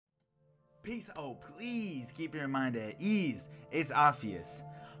Peace. Oh, please keep your mind at ease. It's obvious.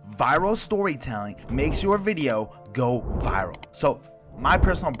 Viral storytelling makes your video go viral. So my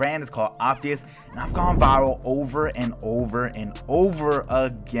personal brand is called Obvious, and I've gone viral over and over and over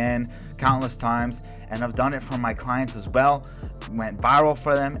again countless times, and I've done it for my clients as well. Went viral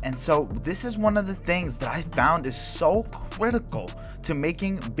for them. And so this is one of the things that I found is so critical to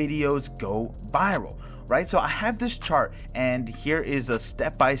making videos go viral, right? So I have this chart, and here is a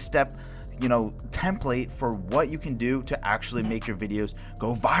step-by-step template for what you can do to actually make your videos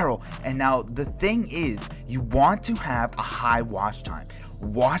go viral. And now the thing is, you want to have a high watch time.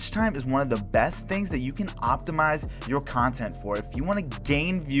 Watch time is one of the best things that you can optimize your content for. If you want to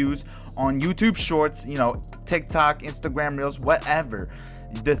gain views on YouTube Shorts, TikTok, Instagram Reels, whatever,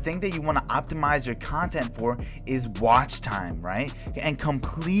 the thing that you want to optimize your content for is watch time, right? And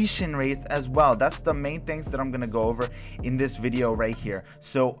completion rates as well. That's the main things that I'm going to go over in this video right here.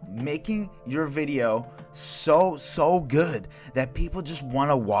 So making your video so good that people just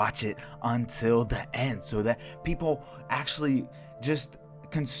want to watch it until the end, so that people actually just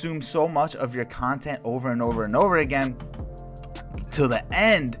consume so much of your content over and over and over again till the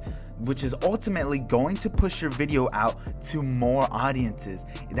end, which is ultimately going to push your video out to more audiences.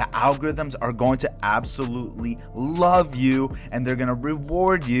 The algorithms are going to absolutely love you, and they're going to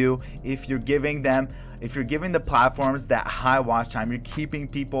reward you if you're giving the platforms that high watch time. You're keeping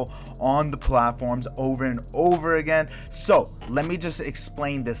people on the platforms over and over again. So let me just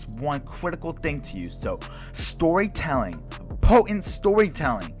explain this one critical thing to you. So storytelling, potent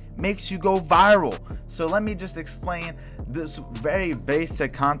storytelling makes you go viral. So let me just explain this very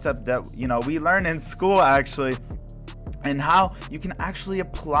basic concept that we learn in school actually, and how you can actually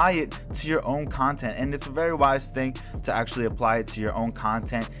apply it to your own content. And it's a very wise thing to actually apply it to your own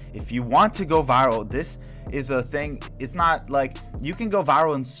content if you want to go viral. This is a thing. It's not like you can go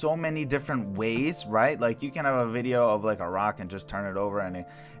viral in so many different ways, right? Like you can have a video of like a rock and just turn it over and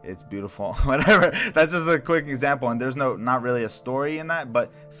it's beautiful, whatever. That's just a quick example, and there's not really a story in that,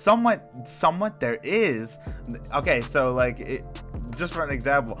 but somewhat there is. Okay, so like just for an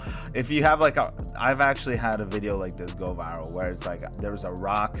example, if you have like I've actually had a video like this go viral where it's like there was a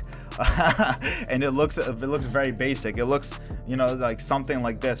rock and it looks very basic. It looks like something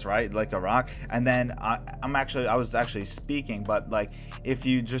like this, right? Like a rock. And then I was actually speaking, but like if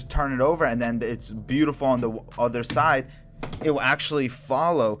you just turn it over and then it's beautiful on the other side, it will actually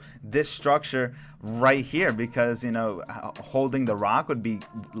follow this structure right here, because holding the rock would be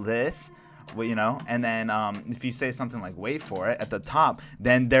this, and then if you say something like wait for it at the top,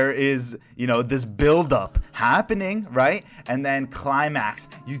 then there is this buildup happening, right? And then climax,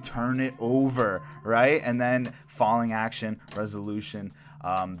 you turn it over, right? And then falling action, resolution,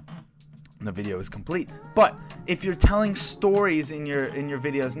 the video is complete. But if you're telling stories in your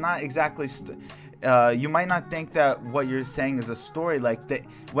videos, not exactly you might not think that what you're saying is a story. Like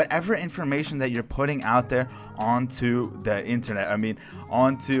whatever information that you're putting out there onto the internet,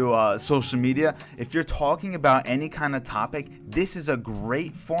 onto social media, if you're talking about any kind of topic, this is a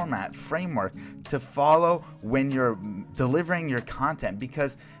great framework to follow when you're delivering your content,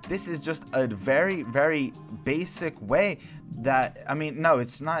 because this is just a very, very basic way that, no,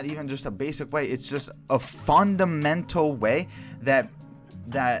 it's not even just a basic way, it's just a fundamental way that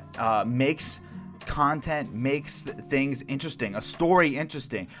makes content, makes things interesting. A story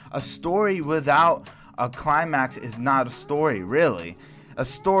interesting. A story without a climax is not a story, really. A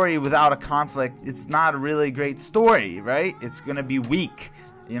story without a conflict, it's not a really great story, right? It's gonna be weak,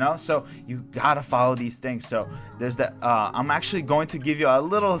 so you gotta follow these things. So there's that. I'm actually going to give you a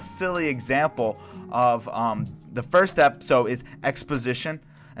little silly example of the first step. So is exposition,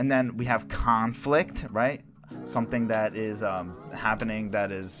 and then we have conflict, right? Something that is happening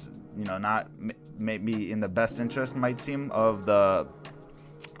that is not maybe in the best interest, might seem, of the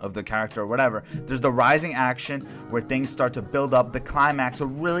character or whatever. There's the rising action, where things start to build up. The climax, a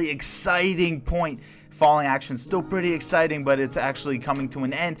really exciting point. Falling action, still pretty exciting, but it's actually coming to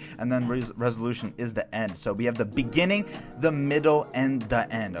an end. And then resolution is the end. So we have the beginning, the middle, and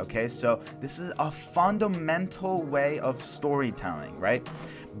the end. Okay, so this is a fundamental way of storytelling, right?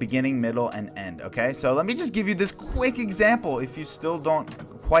 Beginning, middle, and end. Okay, so let me just give you this quick example if you still don't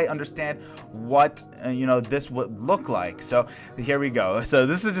quite understand what this would look like. So here we go. So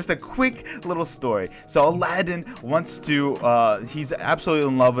this is just a quick little story. So Aladdin wants to he's absolutely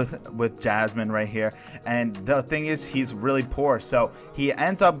in love with Jasmine right here, and the thing is, he's really poor, so he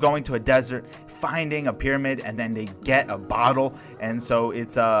ends up going to a desert, finding a pyramid, and then they get a bottle, and so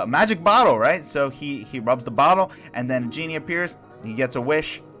it's a magic bottle, right? So he rubs the bottle, and then a genie appears. He gets a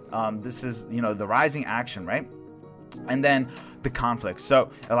wish. This is the rising action, right? And then the conflict. So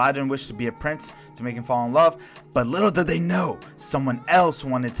Aladdin wished to be a prince to make him fall in love, but little did they know someone else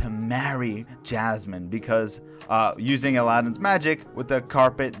wanted to marry Jasmine, because using Aladdin's magic with the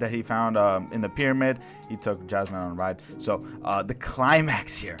carpet that he found in the pyramid, he took Jasmine on a ride. So the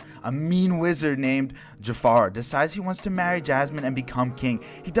climax here, a mean wizard named Jafar decides he wants to marry Jasmine and become king.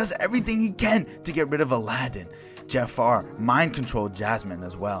 He does everything he can to get rid of Aladdin. Jafar mind controlled Jasmine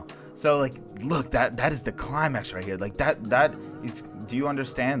as well. So like, look, that is the climax right here. Like that is, do you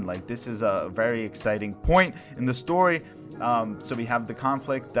understand? Like, this is a very exciting point in the story. So we have the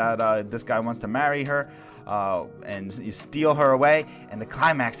conflict that this guy wants to marry her and you steal her away, and the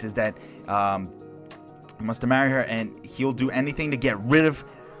climax is that he wants to marry her and he'll do anything to get rid of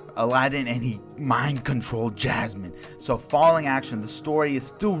Aladdin, and he mind controlled Jasmine. So following action, the story is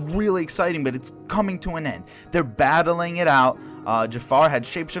still really exciting, but it's coming to an end. They're battling it out. Jafar had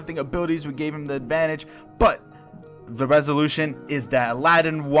shape-shifting abilities, which gave him the advantage, but the resolution is that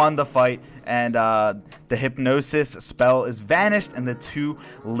Aladdin won the fight, and the hypnosis spell is vanished, and the two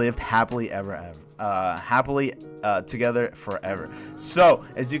lived happily together forever. So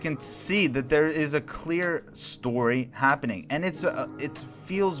as you can see, that there is a clear story happening, and it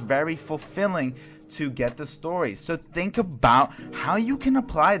feels very fulfilling to get the story. So think about how you can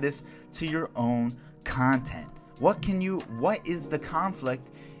apply this to your own content. What is the conflict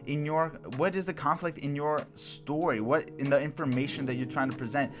in your story? What in the information that you're trying to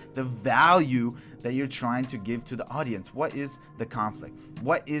present, the value that you're trying to give to the audience? What is the conflict?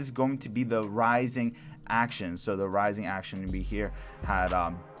 What is going to be the rising action? So the rising action we here had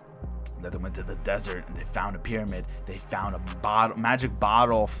that they went to the desert and they found a pyramid, they found a magic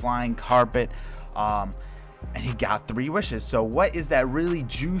bottle, flying carpet, and he got 3 wishes. So what is that really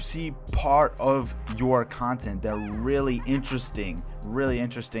juicy part of your content, that really interesting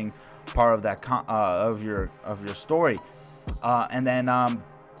part of that of your story? And then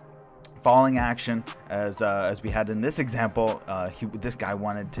following action, as we had in this example, this guy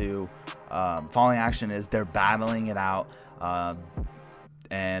wanted to following action is they're battling it out,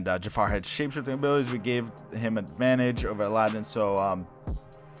 and Jafar had shapeshifting abilities. We gave him advantage over Aladdin. So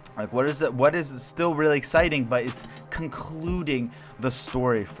like, what is still really exciting, but it's concluding the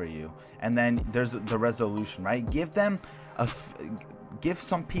story for you. And then there's the resolution, right? Give them give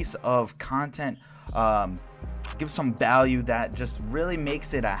some piece of content, give some value that just really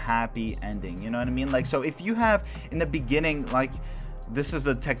makes it a happy ending. You know what I mean? Like, so if you have in the beginning, like, this is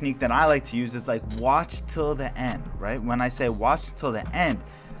a technique that I like to use, is like watch till the end, right? When I say watch till the end,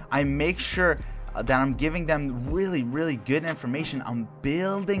 I make sure that I'm giving them really, really good information. I'm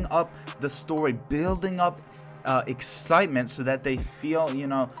building up the story, building up excitement, so that they feel, you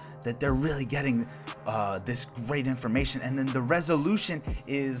know, that they're really getting this great information. And then the resolution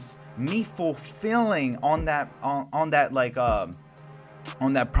is me fulfilling on that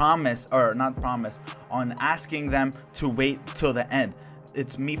promise, or not promise, on asking them to wait till the end.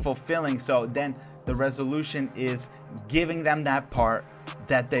 It's me fulfilling. So then the resolution is giving them that part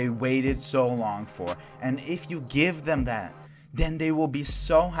that they waited so long for. And if you give them that, then they will be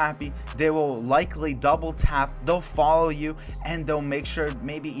so happy. They will likely double tap, they'll follow you, and they'll make sure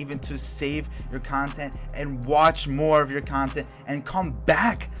maybe even to save your content and watch more of your content and come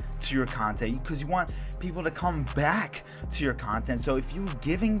back to your content, because you want people to come back to your content. So if you're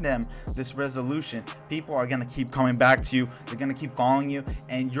giving them this resolution, people are gonna keep coming back to you, they're gonna keep following you,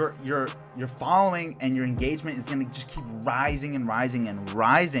 and your following and your engagement is gonna just keep rising and rising and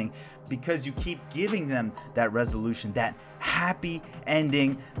rising, because you keep giving them that resolution, that happy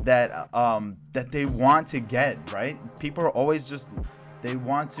ending that that they want to get, right? People are always they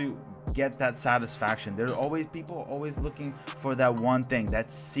want to get that satisfaction. People are always looking for that one thing, that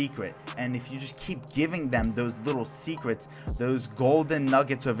secret. And if you just keep giving them those little secrets, those golden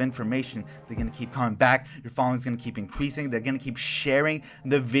nuggets of information, they're gonna keep coming back. Your following is gonna keep increasing. They're gonna keep sharing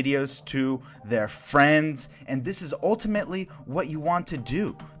the videos to their friends, and this is ultimately what you want to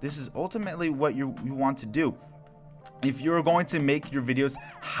do. This is ultimately what you want to do. If you're going to make your videos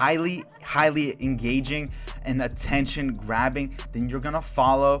highly engaging and attention grabbing, then you're gonna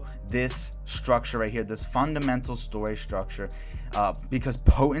follow this structure right here, this fundamental story structure, because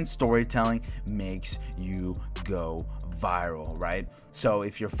potent storytelling makes you go viral, right? So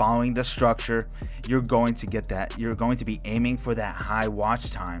if you're following the structure, you're going to get that. You're going to be aiming for that high watch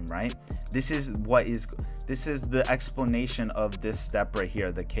time, right? This is the explanation of this step right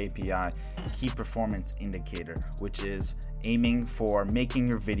here, the KPI, key performance indicator, which is aiming for making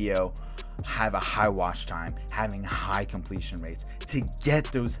your video have a high watch time, having high completion rates. To get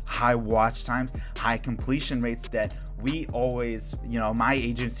those high watch times, high completion rates that we always, my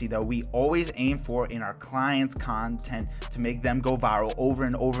agency, that we always aim for in our clients' content to make them go viral over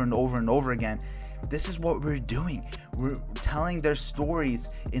and over and over and over again. This is what we're doing. We're telling their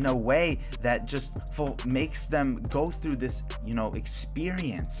stories in a way that just makes them go through this,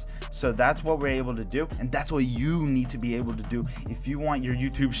 experience. So that's what we're able to do, and that's what you need to be able to do. If you want your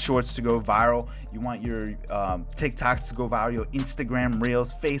YouTube Shorts to go viral, you want your TikToks to go viral, your Instagram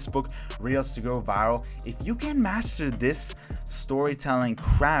Reels, Facebook Reels to go viral, if you can master this storytelling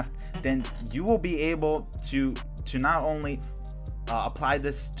craft, then you will be able to not only apply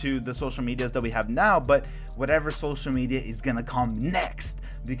this to the social medias that we have now, but whatever social media is gonna come next,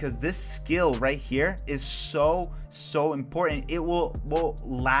 because this skill right here is so important. It will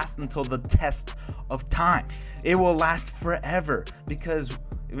last until the test of time. It will last forever, because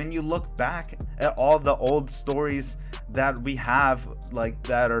when you look back at all the old stories that we have, like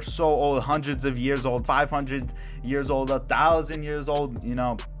that are so old, hundreds of years old, 500 years old, 1,000 years old,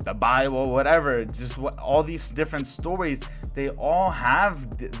 the Bible, whatever, just all these different stories, they all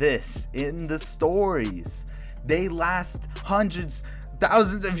have this in the stories. They last hundreds,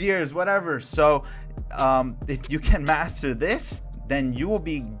 thousands of years, whatever. So if you can master this, then you will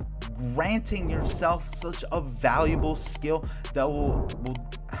be granting yourself such a valuable skill that will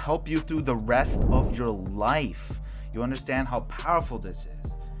help you through the rest of your life. You understand how powerful this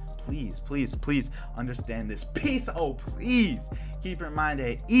is? Please understand this. Peace. Oh, please keep in mind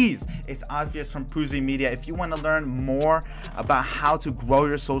that it's obvious from 𝐋𝐢𝐠𝐴 Media. If you want to learn more about how to grow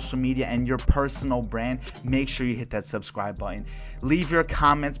your social media and your personal brand, make sure you hit that subscribe button. Leave your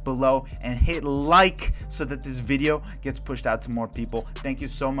comments below and hit like so that this video gets pushed out to more people. Thank you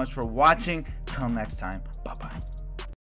so much for watching. Till next time. Bye-bye.